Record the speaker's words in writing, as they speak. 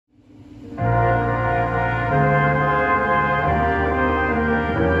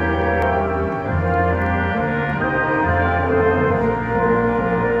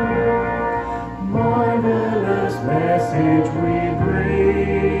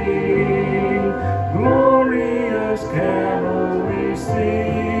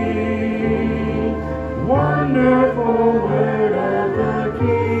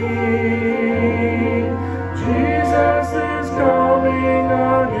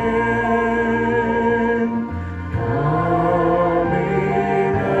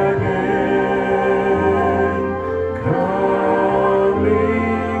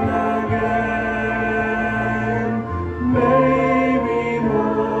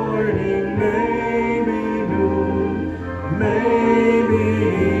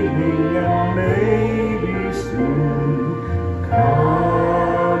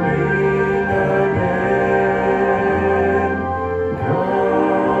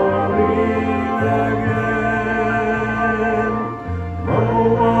again. Oh,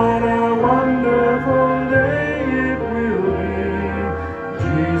 what a wonderful day it will be.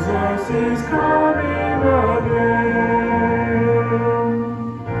 Jesus is coming again.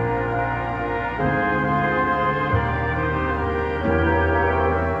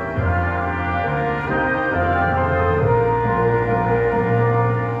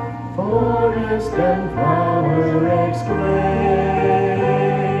 Forest and flower exclaim,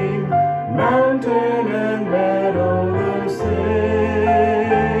 mountain and meadow the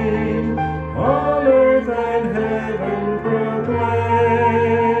same, all earth and heaven proclaim,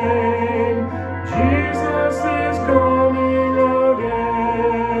 Jesus is coming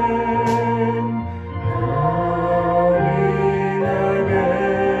again, coming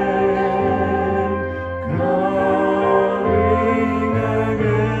again, coming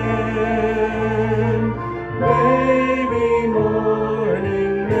again. Maybe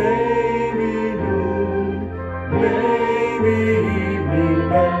morning, maybe noon, maybe evening,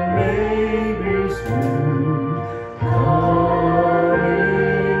 and maybe soon. Coming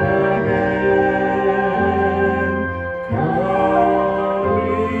again,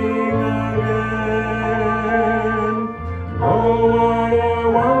 coming again. Oh, what a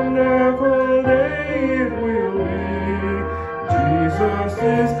wonderful day it will be. Jesus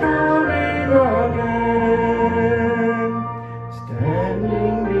is coming again.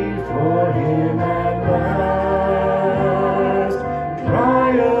 Standing before him at last,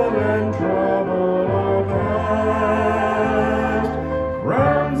 trial and trouble are past.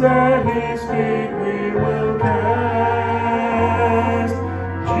 Crowns at his feet we will cast.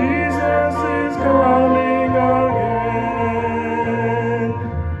 Jesus is coming again.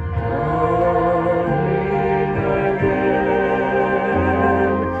 Coming again.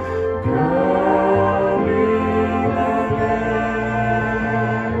 Coming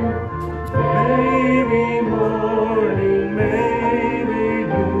again. Maybe morning, maybe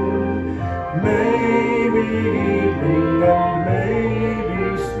noon, maybe evening, and maybe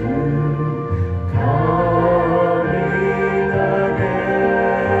soon. Coming again.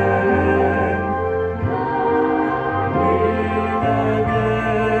 Coming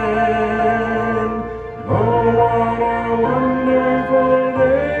again. Oh, what a wonderful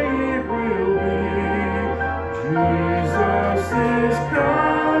day it will be. Jesus is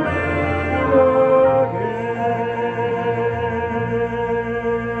coming again.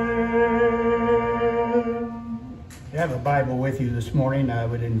 If you have a Bible with you this morning, I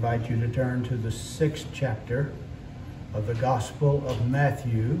would invite you to turn to the 6th chapter of the Gospel of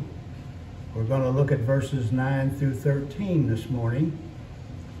Matthew. We're going to look at verses 9 through 13 this morning.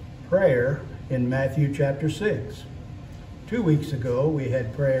 Prayer in Matthew chapter 6. 2 weeks ago, we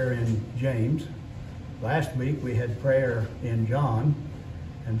had prayer in James. Last week, we had prayer in John.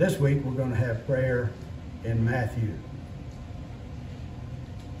 And this week, we're going to have prayer in Matthew.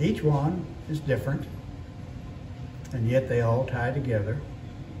 Each one is different, and yet they all tie together,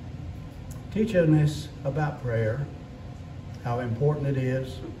 teaching us about prayer, how important it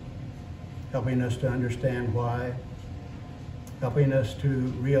is, helping us to understand why, helping us to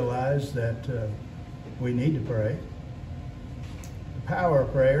realize that we need to pray, the power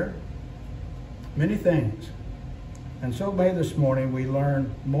of prayer, many things. And so may this morning we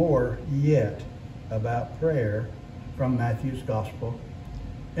learn more yet about prayer from Matthew's Gospel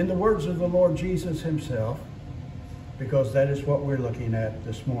in the words of the Lord Jesus himself, because that is what we're looking at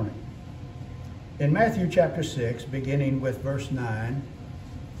this morning. In Matthew chapter 6, beginning with verse 9,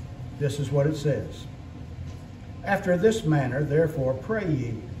 this is what it says. After this manner, therefore, pray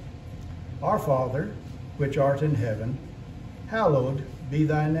ye, Our Father, which art in heaven, hallowed be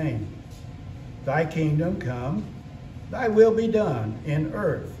thy name. Thy kingdom come, thy will be done in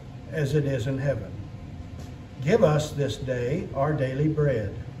earth as it is in heaven. Give us this day our daily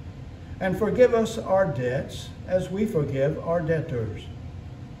bread, and forgive us our debts as we forgive our debtors.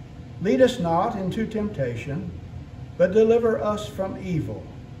 Lead us not into temptation, but deliver us from evil.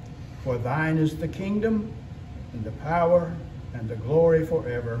 For thine is the kingdom, and the power, and the glory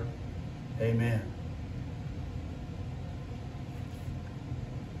forever. Amen.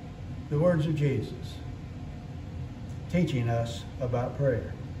 The words of Jesus, teaching us about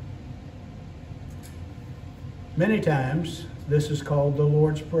prayer. Many times, this is called the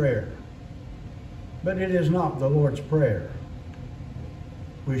Lord's Prayer, but it is not the Lord's Prayer.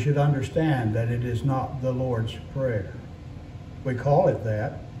 We should understand that it is not the Lord's Prayer. We call it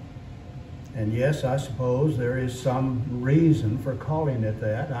that, and yes, I suppose there is some reason for calling it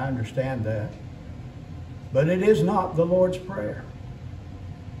that. I understand that. But it is not the Lord's Prayer.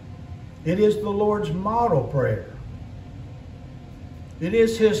 It is the Lord's model prayer. It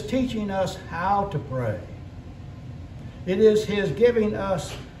is His teaching us how to pray. It is His giving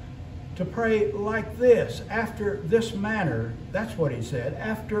us to pray like this, after this manner. That's what He said,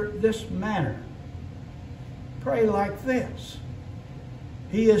 after this manner. Pray like this.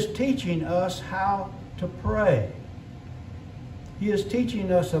 He is teaching us how to pray. He is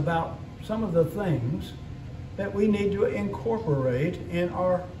teaching us about some of the things that we need to incorporate in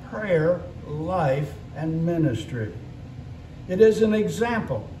our prayer life and ministry. It is an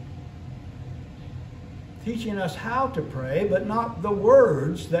example, teaching us how to pray, but not the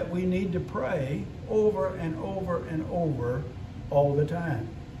words that we need to pray over and over and over all the time.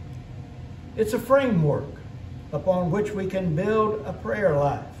 It's a framework upon which we can build a prayer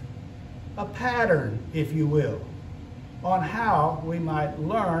life, a pattern, if you will, on how we might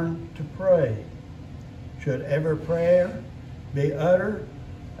learn to pray. Should every prayer be uttered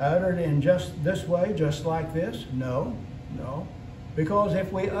in just this way, just like this? No. Because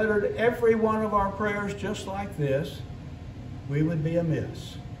if we uttered every one of our prayers just like this, we would be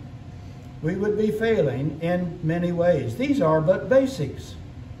amiss. We would be failing in many ways. These are but basics.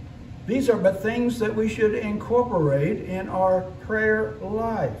 These are but things that we should incorporate in our prayer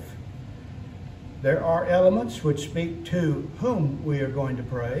life. There are elements which speak to whom we are going to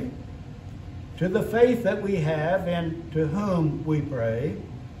pray, to the faith that we have and to whom we pray,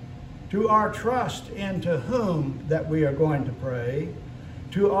 to our trust into whom that we are going to pray,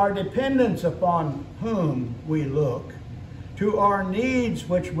 to our dependence upon whom we look, to our needs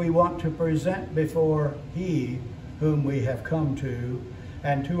which we want to present before He whom we have come to,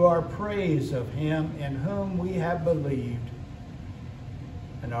 and to our praise of Him in whom we have believed.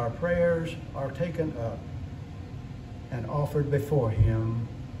 And our prayers are taken up and offered before Him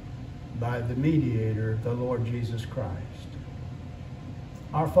by the mediator, the Lord Jesus Christ.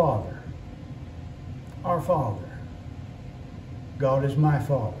 Our Father, God is my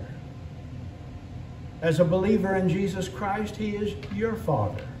Father. As a believer in Jesus Christ, He is your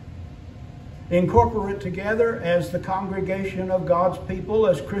Father. Incorporate together as the congregation of God's people,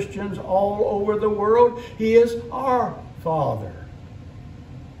 as Christians all over the world, He is our Father.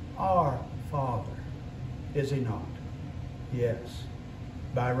 Our Father, is He not? Yes.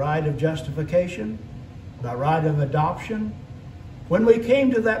 By right of justification, by right of adoption. When we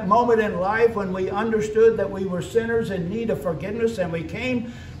came to that moment in life when we understood that we were sinners in need of forgiveness, and we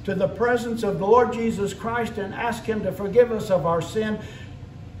came to the presence of the Lord Jesus Christ and asked Him to forgive us of our sin,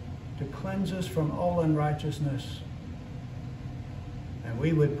 to cleanse us from all unrighteousness, and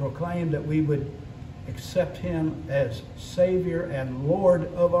we would proclaim that we would accept Him as Savior and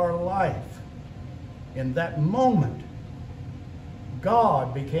Lord of our life. In that moment,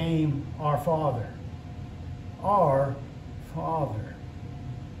 God became our Father. Our Father.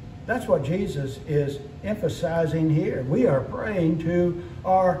 That's what Jesus is emphasizing here. We are praying to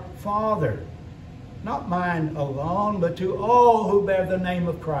our Father. Not mine alone, but to all who bear the name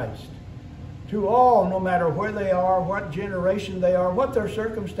of Christ. To all, no matter where they are, what generation they are, what their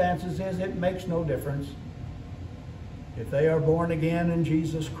circumstances is, it makes no difference. If they are born again in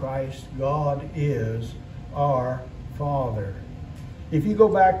Jesus Christ, God is our Father. If you go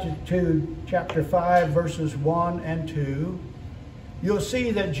back to chapter 5, verses 1 and 2, you'll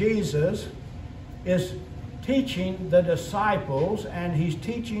see that Jesus is teaching the disciples, and He's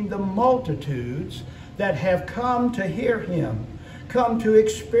teaching the multitudes that have come to hear Him, come to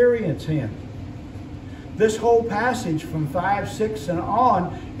experience Him. This whole passage from 5, 6, and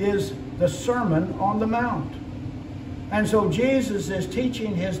on is the Sermon on the Mount. And so Jesus is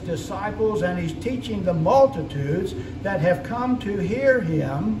teaching His disciples, and He's teaching the multitudes that have come to hear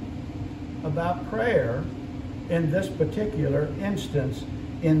Him about prayer in this particular instance,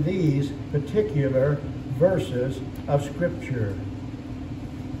 in these particular verses of Scripture.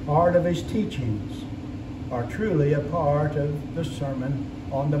 Part of His teachings are truly a part of the Sermon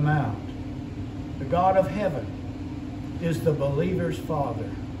on the Mount. The God of heaven is the believer's Father.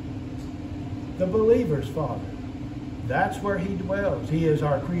 The believer's Father. That's where He dwells. He is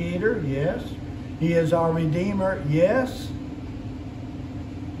our Creator, yes. He is our Redeemer, yes.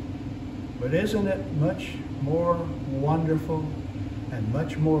 But isn't it much more wonderful and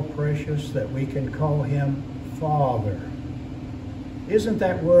much more precious that we can call Him Father? Isn't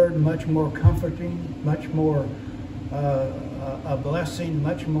that word much more comforting, much more a blessing,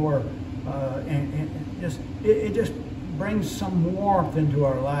 much more, it just brings some warmth into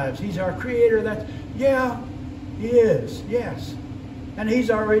our lives. He's our Creator, yeah, He is, yes. And He's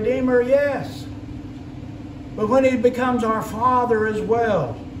our Redeemer, yes. But when He becomes our Father as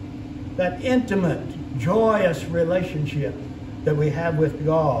well, that intimate, joyous relationship that we have with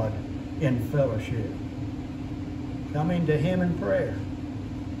God in fellowship, coming to Him in prayer,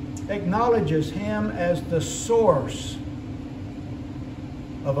 acknowledges Him as the source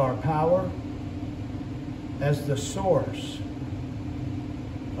of our power, as the source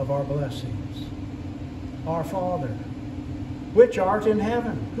of our blessings. Our Father, which art in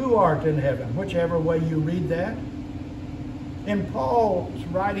heaven. Who art in heaven? Whichever way you read that. In Paul's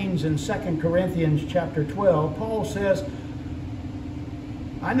writings in 2 Corinthians chapter 12, Paul says,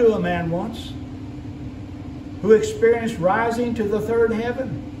 I knew a man once who experienced rising to the third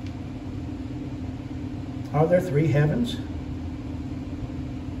heaven. Are there three heavens?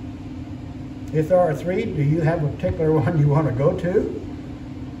 If there are three, do you have a particular one you want to go to?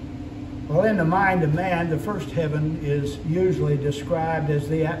 Well, in the mind of man, the first heaven is usually described as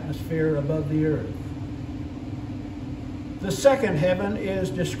the atmosphere above the earth. The second heaven is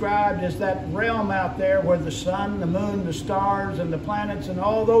described as that realm out there where the sun, the moon, the stars, and the planets and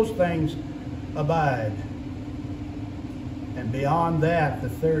all those things abide. And beyond that, the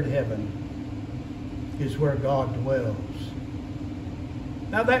third heaven is where God dwells.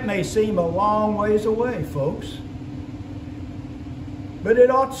 Now that may seem a long ways away, folks. But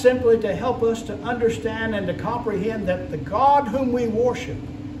it ought simply to help us to understand and to comprehend that the God whom we worship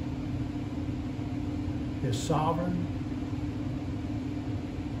is sovereign.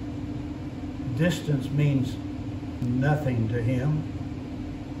 Distance means nothing to Him,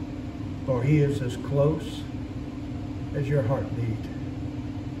 for He is as close as your heartbeat,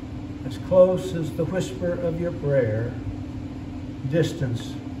 as close as the whisper of your prayer.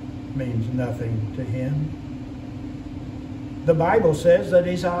 Distance means nothing to Him. The Bible says that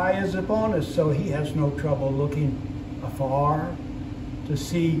His eye is upon us, so He has no trouble looking afar to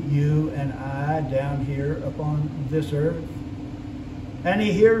see you and I down here upon this earth. And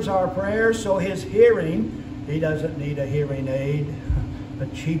He hears our prayers, so His hearing, He doesn't need a hearing aid, a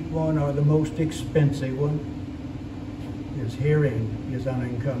cheap one or the most expensive one. His hearing is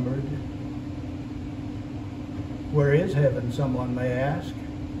unencumbered. Where is heaven, someone may ask?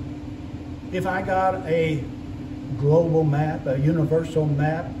 If I got a global map, a universal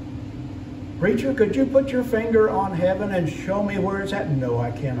map, preacher, could you put your finger on heaven and show me where it's at? No,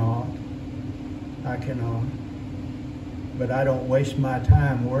 I cannot. I cannot. But I don't waste my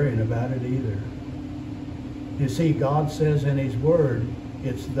time worrying about it either. You see, God says in His Word,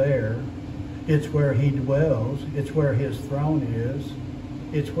 it's there. It's where He dwells. It's where His throne is.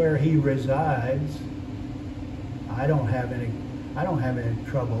 It's where He resides. I don't have any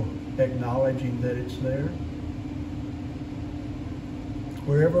trouble acknowledging that it's there.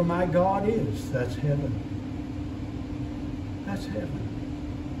 Wherever my God is, that's heaven. That's heaven.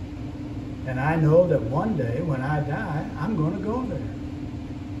 And I know that one day when I die, I'm going to go there.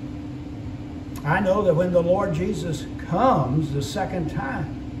 I know that when the Lord Jesus comes the second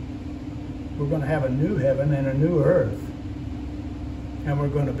time, we're going to have a new heaven and a new earth. And we're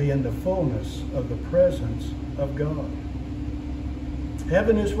going to be in the fullness of the presence of God.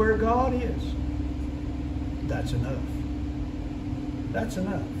 Heaven is where God is. That's enough. That's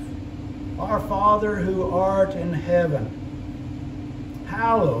enough. Our Father who art in heaven,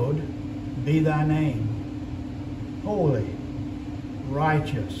 hallowed be thy name. Holy,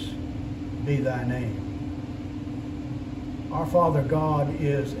 righteous be thy name. Our Father God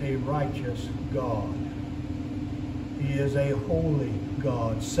is a righteous God. He is a holy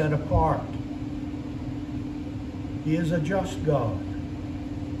God, set apart. He is a just God.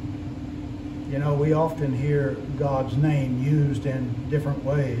 You know, we often hear God's name used in different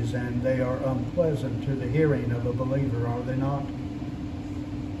ways, and they are unpleasant to the hearing of a believer, are they not?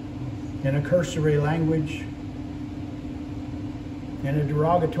 In a cursory language, in a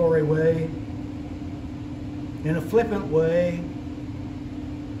derogatory way, in a flippant way.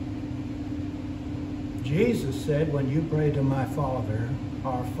 Jesus said, when you pray to my Father,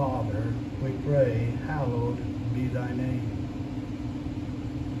 our Father, we pray, hallowed be thy name.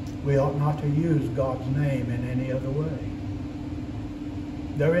 We ought not to use God's name in any other way.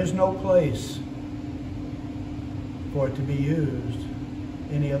 There is no place for it to be used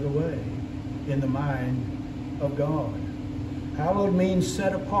any other way in the mind of God. Hallowed means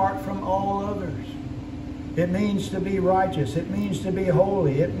set apart from all others. It means to be righteous. It means to be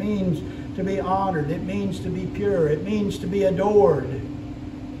holy. It means to be honored. It means to be pure. It means to be adored.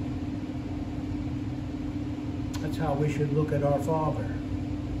 That's how we should look at our Father.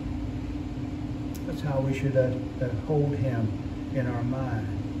 That's how we should hold Him in our mind.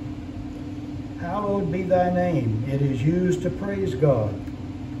 Hallowed be thy name. It is used to praise God,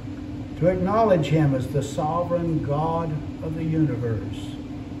 to acknowledge Him as the sovereign God of the universe.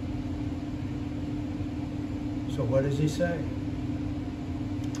 So what does He say?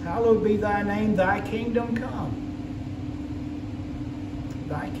 Hallowed be thy name, thy kingdom come.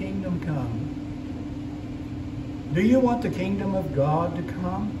 Thy kingdom come. Do you want the kingdom of God to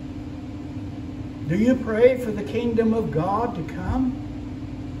come? Do you pray for the kingdom of God to come?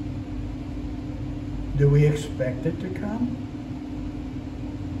 Do we expect it to come?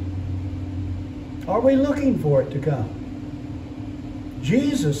 Are we looking for it to come?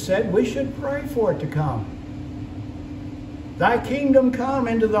 Jesus said we should pray for it to come. Thy kingdom come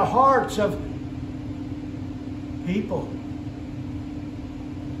into the hearts of people.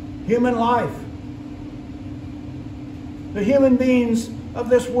 Human life. The human beings of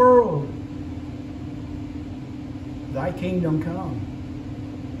this world. Thy kingdom come.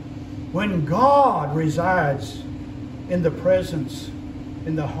 When God resides in the presence,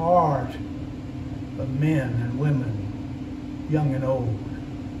 in the heart of men and women, young and old,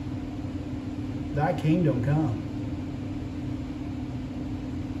 thy kingdom come.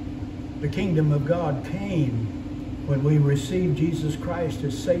 The kingdom of God came when we received Jesus Christ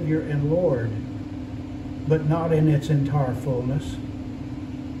as Savior and Lord, but not in its entire fullness.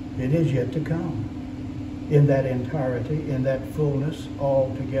 It is yet to come in that entirety, in that fullness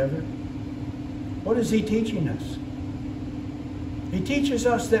altogether. What is he teaching us? He teaches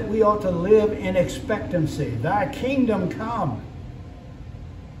us that we ought to live in expectancy. Thy kingdom come.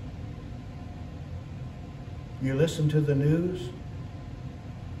 You listen to the news.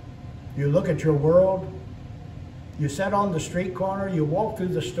 You look at your world. You sit on the street corner. You walk through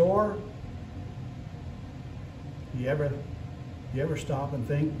the store. You ever stop and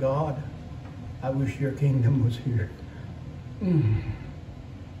think, God, I wish your kingdom was here.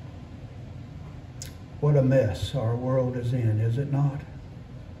 What a mess our world is in, is it not?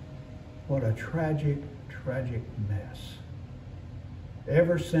 What a tragic, tragic mess.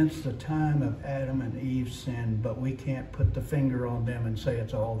 Ever since the time of Adam and Eve's sin, but we can't put the finger on them and say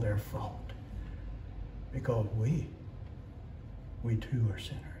it's all their fault. Because we too are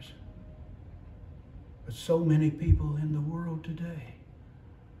sinners. But so many people in the world today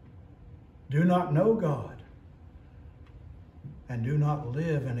do not know God and do not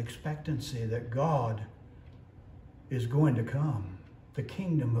live in expectancy that God is going to come. The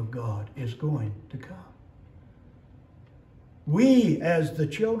kingdom of God is going to come. We, as the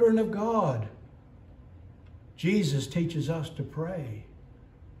children of God, Jesus teaches us to pray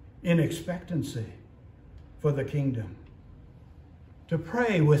in expectancy for the kingdom. To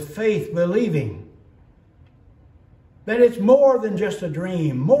pray with faith, believing that it's more than just a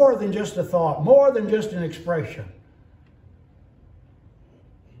dream, more than just a thought, more than just an expression.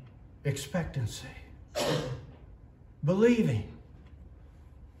 Expectancy. Believing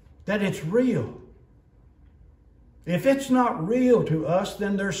that it's real. If it's not real to us,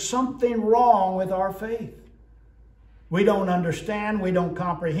 then there's something wrong with our faith. We don't understand, we don't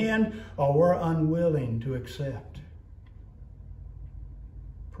comprehend, or we're unwilling to accept.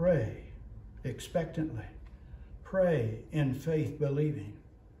 Pray expectantly. Pray in faith, believing.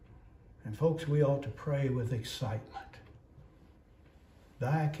 And folks, we ought to pray with excitement.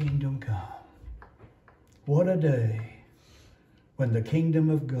 Thy kingdom come. What a day when the kingdom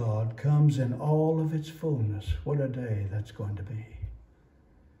of God comes in all of its fullness. What a day that's going to be.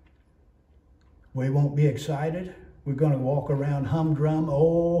 We won't be excited. We're going to walk around humdrum,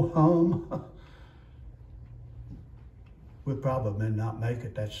 oh hum. We'll probably not make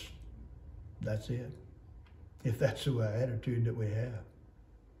it. That's it. If that's the attitude that we have.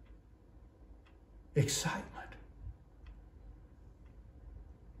 Excitement.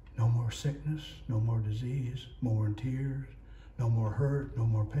 No more sickness, no more disease, more tears, no more hurt, no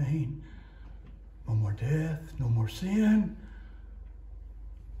more pain, no more death, no more sin.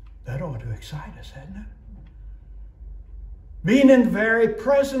 That ought to excite us, hadn't it? Being in the very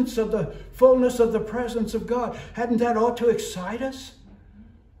presence of the fullness of the presence of God, hadn't that ought to excite us?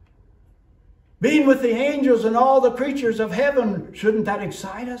 Being with the angels and all the creatures of heaven, shouldn't that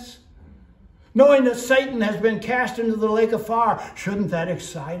excite us? Knowing that Satan has been cast into the lake of fire, shouldn't that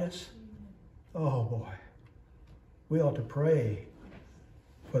excite us? Oh boy, we ought to pray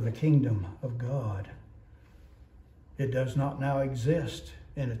for the kingdom of God. It does not now exist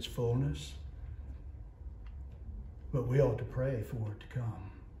in its fullness, but we ought to pray for it to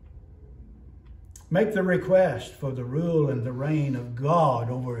come. Make the request for the rule and the reign of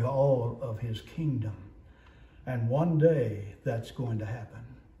God over all of his kingdom. And one day that's going to happen.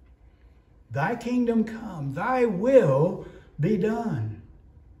 Thy kingdom come, thy will be done.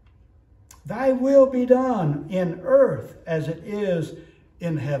 Thy will be done in earth as it is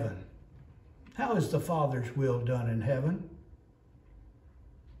in heaven. How is the Father's will done in heaven?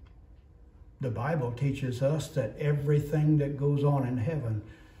 The Bible teaches us that everything that goes on in heaven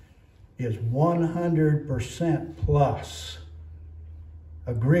is 100% plus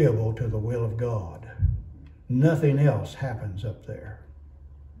agreeable to the will of God. Nothing else happens up there.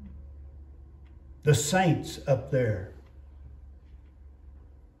 The saints up there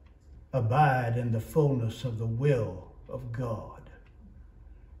abide in the fullness of the will of God.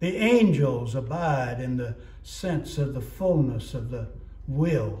 The angels abide in the sense of the fullness of the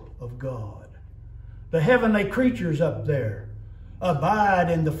will of God. The heavenly creatures up there abide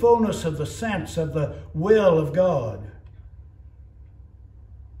in the fullness of the sense of the will of God.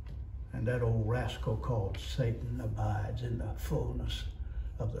 And that old rascal called Satan abides in the fullness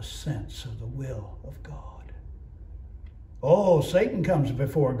of the sense of the will of God. Oh, Satan comes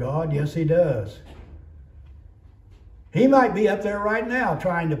before God. Yes, he does. He might be up there right now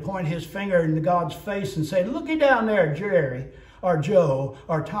trying to point his finger into God's face and say, looky down there, Jerry, or Joe,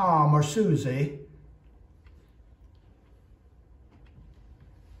 or Tom, or Susie.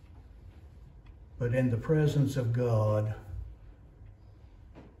 But in the presence of God,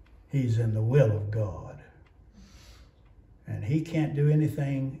 he's in the will of God. And he can't do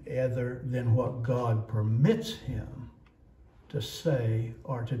anything other than what God permits him to say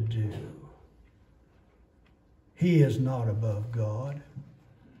or to do. He is not above God.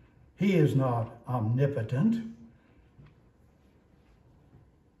 He is not omnipotent.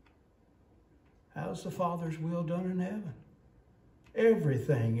 How's the Father's will done in heaven?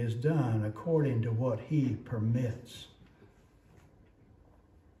 Everything is done according to what he permits.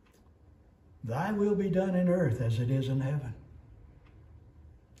 Thy will be done in earth as it is in heaven.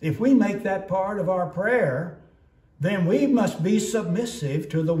 If we make that part of our prayer, then we must be submissive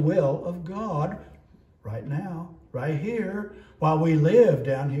to the will of God right now, right here, while we live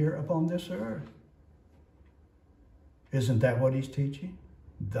down here upon this earth. Isn't that what he's teaching?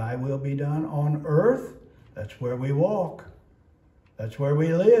 Thy will be done on earth. That's where we walk. That's where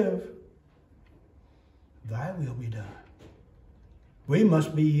we live. Thy will be done. We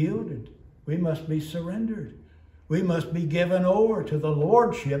must be yielded. We must be surrendered. We must be given over to the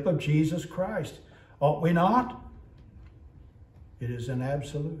lordship of Jesus Christ. Ought we not? It is an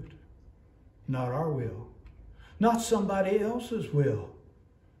absolute. Not our will. Not somebody else's will.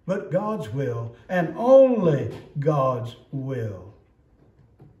 But God's will. And only God's will.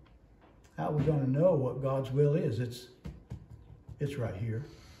 How are we going to know what God's will is? It's right here.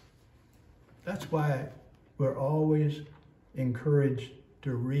 That's why we're always encouraged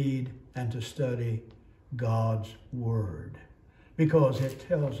to read and to study God's Word, because it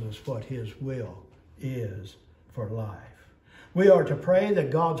tells us what his will is for life. We are to pray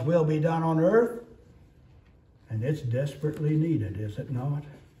that God's will be done on earth, and it's desperately needed, is it not?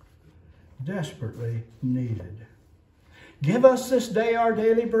 Desperately needed. Give us this day our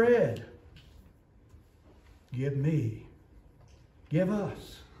daily bread. Give me, give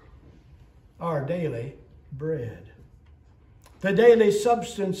us our daily bread. The daily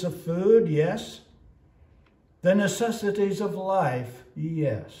substance of food, yes. The necessities of life,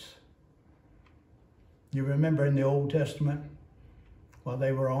 yes. You remember in the Old Testament, while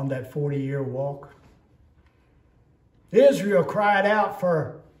they were on that 40-year walk, Israel cried out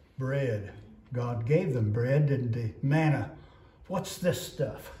for bread. God gave them bread, didn't he? Manna. What's this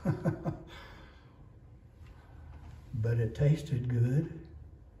stuff? But it tasted good.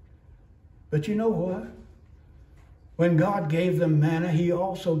 But you know what? When God gave them manna, he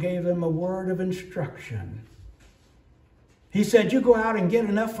also gave them a word of instruction. He said, you go out and get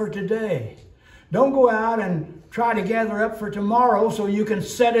enough for today. Don't go out and try to gather up for tomorrow so you can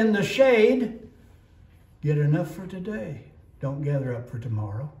sit in the shade. Get enough for today. Don't gather up for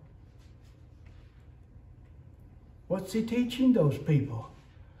tomorrow. What's he teaching those people?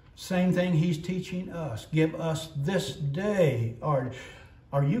 Same thing he's teaching us. Give us this day. Are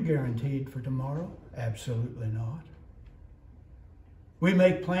you guaranteed for tomorrow? Absolutely not. We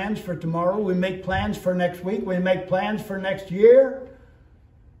make plans for tomorrow. We make plans for next week. We make plans for next year.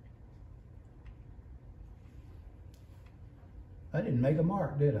 I didn't make a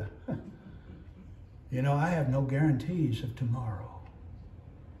mark, did I? You know, I have no guarantees of tomorrow.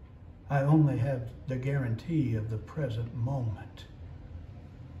 I only have the guarantee of the present moment.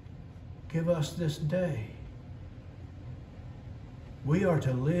 Give us this day. We are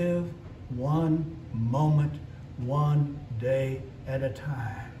to live one moment, one day at a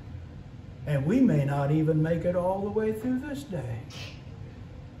time. And we may not even make it all the way through this day.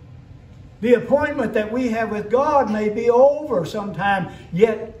 The appointment that we have with God may be over sometime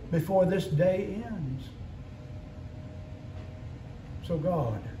yet before this day ends. So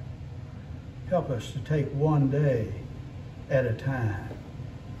God, help us to take one day at a time.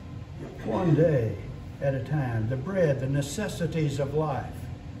 One day at a time. The bread, the necessities of life.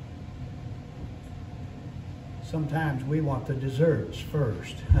 Sometimes we want the desserts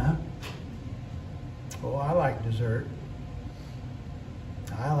first, huh? Oh, I like dessert.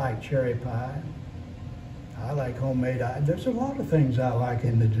 I like cherry pie. I like homemade ice. There's a lot of things I like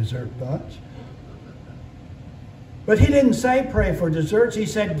in the dessert bunch. But he didn't say pray for desserts. He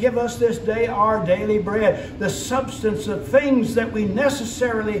said, give us this day our daily bread, the substance of things that we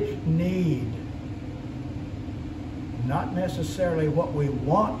necessarily need. Not necessarily what we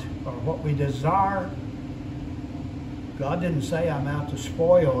want or what we desire. God didn't say, I'm out to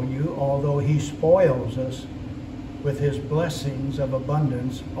spoil you, although he spoils us with his blessings of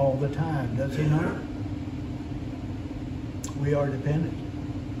abundance all the time, does he not? We are dependent.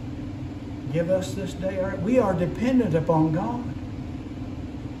 Give us this day. We are dependent upon God.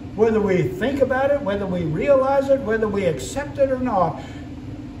 Whether we think about it, whether we realize it, whether we accept it or not.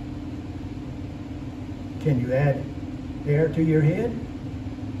 Can you add hair to your head?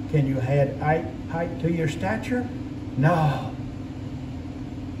 Can you add height to your stature? No.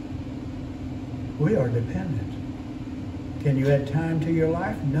 We are dependent. Can you add time to your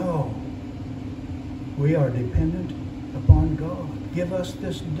life? No. We are dependent upon God. Give us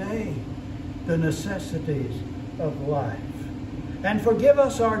this day the necessities of life. And forgive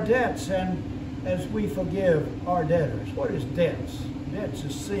us our debts, and as we forgive our debtors. What is debts? Debts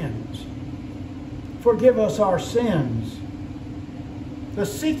is sins. Forgive us our sins. The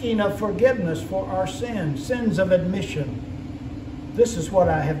seeking of forgiveness for our sins, sins of admission. This is what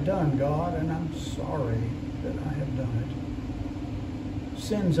I have done, God, and I'm sorry that I have done it.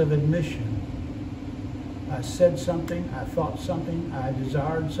 Sins of admission. I said something, I thought something, I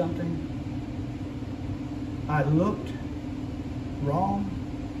desired something. I looked wrong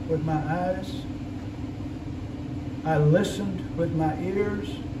with my eyes. I listened with my ears.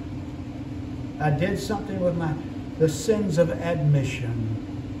 I did something with the sins of admission.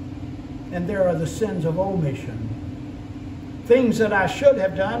 And there are the sins of omission. Things that I should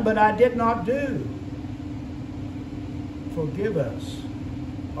have done, but I did not do. Forgive us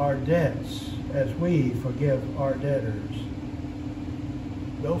our debts as we forgive our debtors.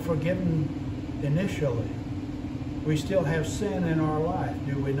 Though forgiven initially, we still have sin in our life,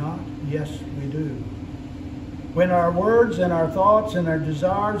 do we not? Yes, we do. When our words and our thoughts and our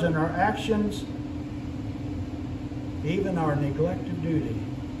desires and our actions, even our neglect of duty,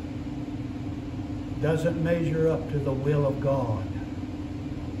 doesn't measure up to the will of God,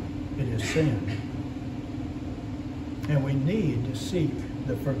 it is sin. And we need to seek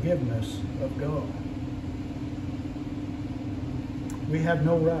the forgiveness of God. We have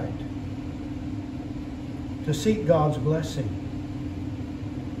no right to seek God's blessing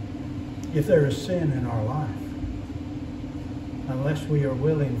if there is sin in our life, unless we are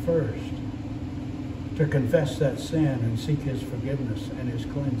willing first to confess that sin and seek his forgiveness and his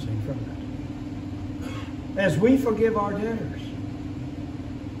cleansing from it. As we forgive our debtors,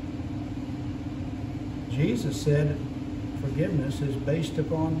 Jesus said forgiveness is based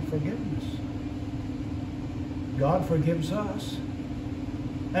upon forgiveness. God forgives us.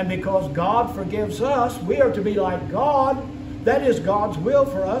 And because God forgives us, we are to be like God. That is God's will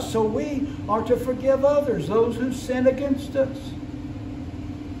for us. So we are to forgive others, those who sin against us.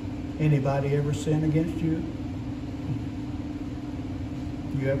 Anybody ever sin against you?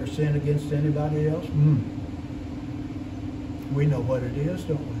 You ever sin against anybody else? We know what it is,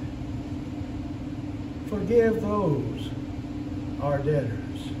 don't we? Forgive those, our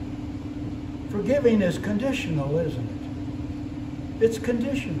debtors. Forgiving is conditional, isn't it? It's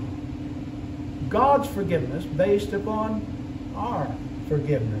conditional. God's forgiveness based upon our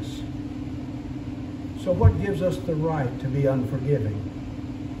forgiveness. So what gives us the right to be unforgiving?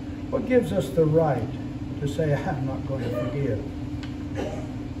 What gives us the right to say, I'm not going to forgive,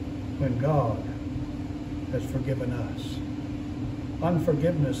 when God has forgiven us?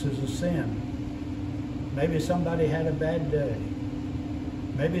 Unforgiveness is a sin. Maybe somebody had a bad day.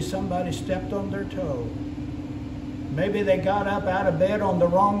 Maybe somebody stepped on their toe. Maybe they got up out of bed on the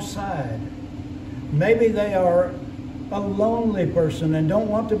wrong side. Maybe they are a lonely person and don't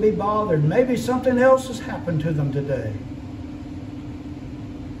want to be bothered. Maybe something else has happened to them today.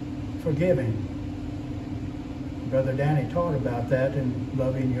 Forgiving. Brother Danny taught about that in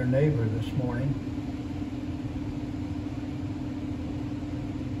Loving Your Neighbor this morning.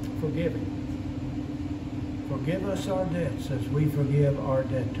 Forgiving. Forgive us our debts as we forgive our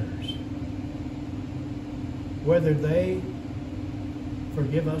debtors. Whether they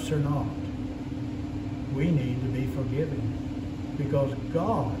forgive us or not, we need to be forgiving because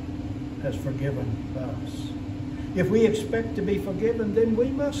God has forgiven us. If we expect to be forgiven, then we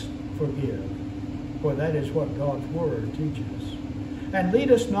must forgive, for that is what God's Word teaches. And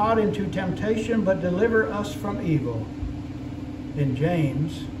lead us not into temptation, but deliver us from evil. In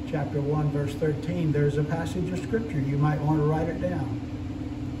James chapter 1, verse 13, there's a passage of Scripture. You might want to write it down.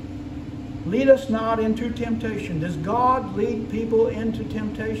 Lead us not into temptation. Does God lead people into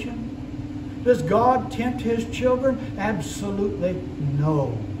temptation? Does God tempt His children? Absolutely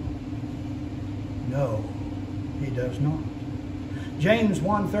no. No, He does not. James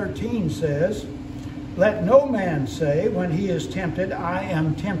 1:13 says, let no man say when he is tempted, I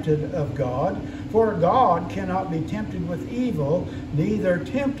am tempted of God. For God cannot be tempted with evil, neither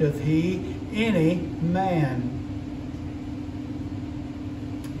tempteth He any man.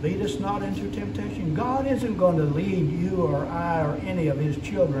 Lead us not into temptation. God isn't going to lead you or I or any of His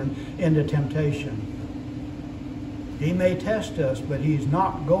children into temptation. He may test us, but He's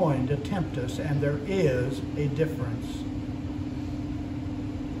not going to tempt us, and there is a difference.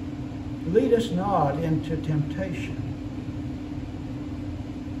 Lead us not into temptation.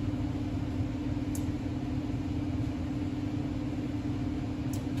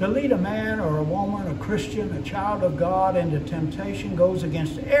 To lead a man or a woman, a Christian, a child of God into temptation goes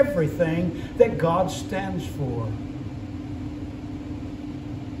against everything that God stands for.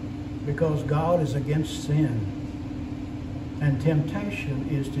 Because God is against sin. And temptation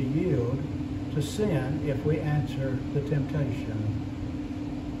is to yield to sin if we answer the temptation.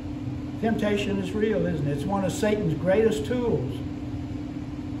 Temptation is real, isn't it? It's one of Satan's greatest tools.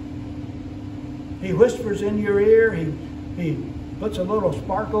 He whispers in your ear. He puts a little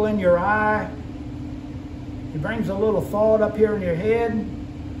sparkle in your eye. He brings a little thought up here in your head.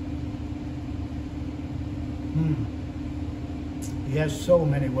 He has so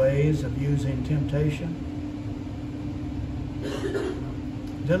many ways of using temptation.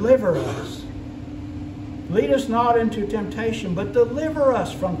 Deliver us. Lead us not into temptation, but deliver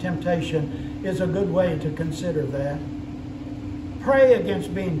us from temptation is a good way to consider that. Pray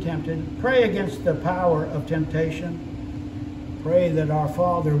against being tempted. Pray against the power of temptation. Pray that our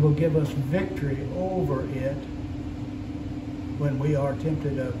Father will give us victory over it when we are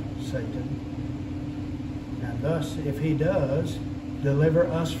tempted of Satan. And thus, if He does, deliver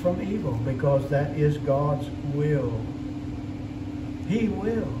us from evil, because that is God's will. He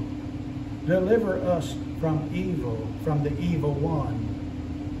will deliver us from evil, from the evil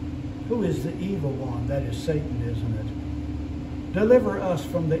one. Who is the evil one? That is Satan, isn't it? Deliver us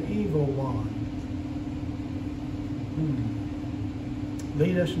from the evil one.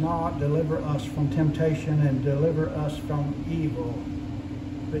 Lead us not, deliver us from temptation, and deliver us from evil,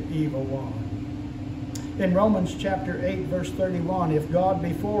 the evil one. In Romans chapter 8, verse 31, if God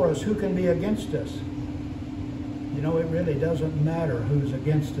be for us, who can be against us? You know, it really doesn't matter who's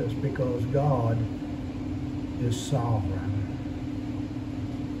against us, because God is sovereign.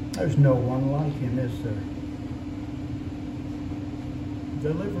 There's no one like Him, is there?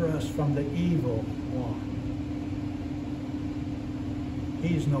 Deliver us from the evil one.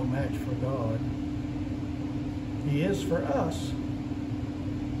 He's no match for God. He is for us.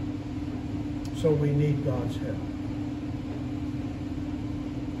 So we need God's help.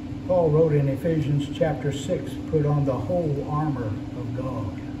 Paul wrote in Ephesians chapter 6, put on the whole armor of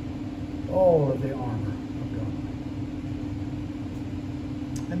God. All of the armor of God.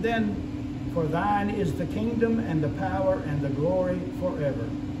 And then, for thine is the kingdom and the power and the glory forever.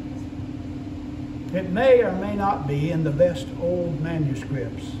 It may or may not be in the best old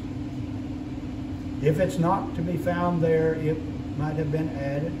manuscripts. If it's not to be found there, it might have been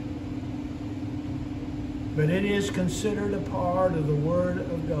added. But it is considered a part of the Word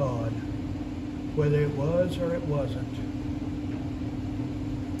of God, whether it was or it wasn't.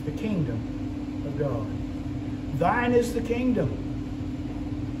 The kingdom of God. Thine is the kingdom.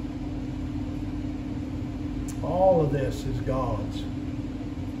 All of this is God's.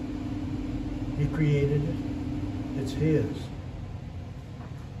 He created it. It's His.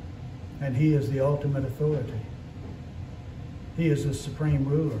 And He is the ultimate authority. He is the supreme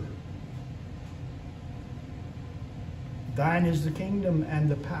ruler. Thine is the kingdom and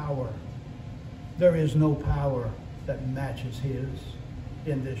the power. There is no power that matches His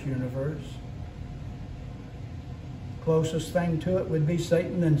in this universe. Closest thing to it would be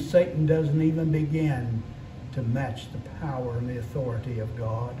Satan, and Satan doesn't even begin to match the power and the authority of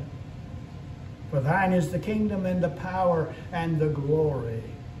God. For thine is the kingdom and the power and the glory.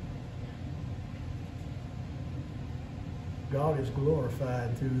 God is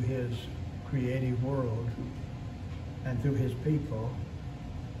glorified through His creative world and through His people.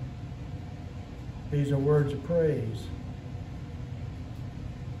 These are words of praise.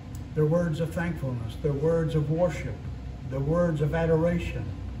 They're words of thankfulness. They're words of worship. They're words of adoration.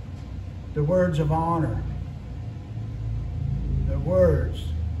 They're words of honor. They're words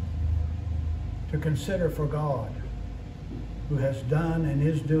to consider for God, who has done and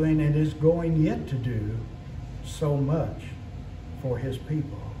is doing and is going yet to do so much for his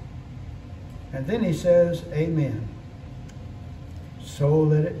people. And then he says, amen. So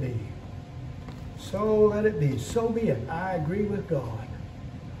let it be. So let it be. So be it. I agree with God.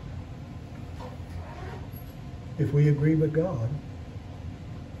 If we agree with God,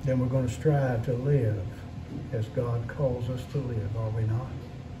 then we're going to strive to live as God calls us to live, are we not?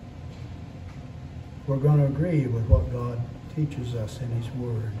 We're going to agree with what God teaches us in his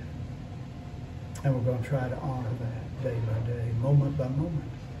word. And we're going to try to honor that day by day, moment by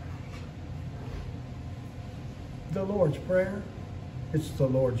moment. The Lord's Prayer, it's the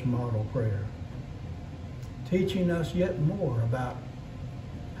Lord's model prayer, teaching us yet more about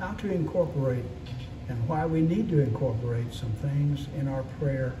how to incorporate and why we need to incorporate some things in our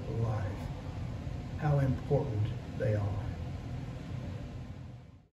prayer life, how important they are.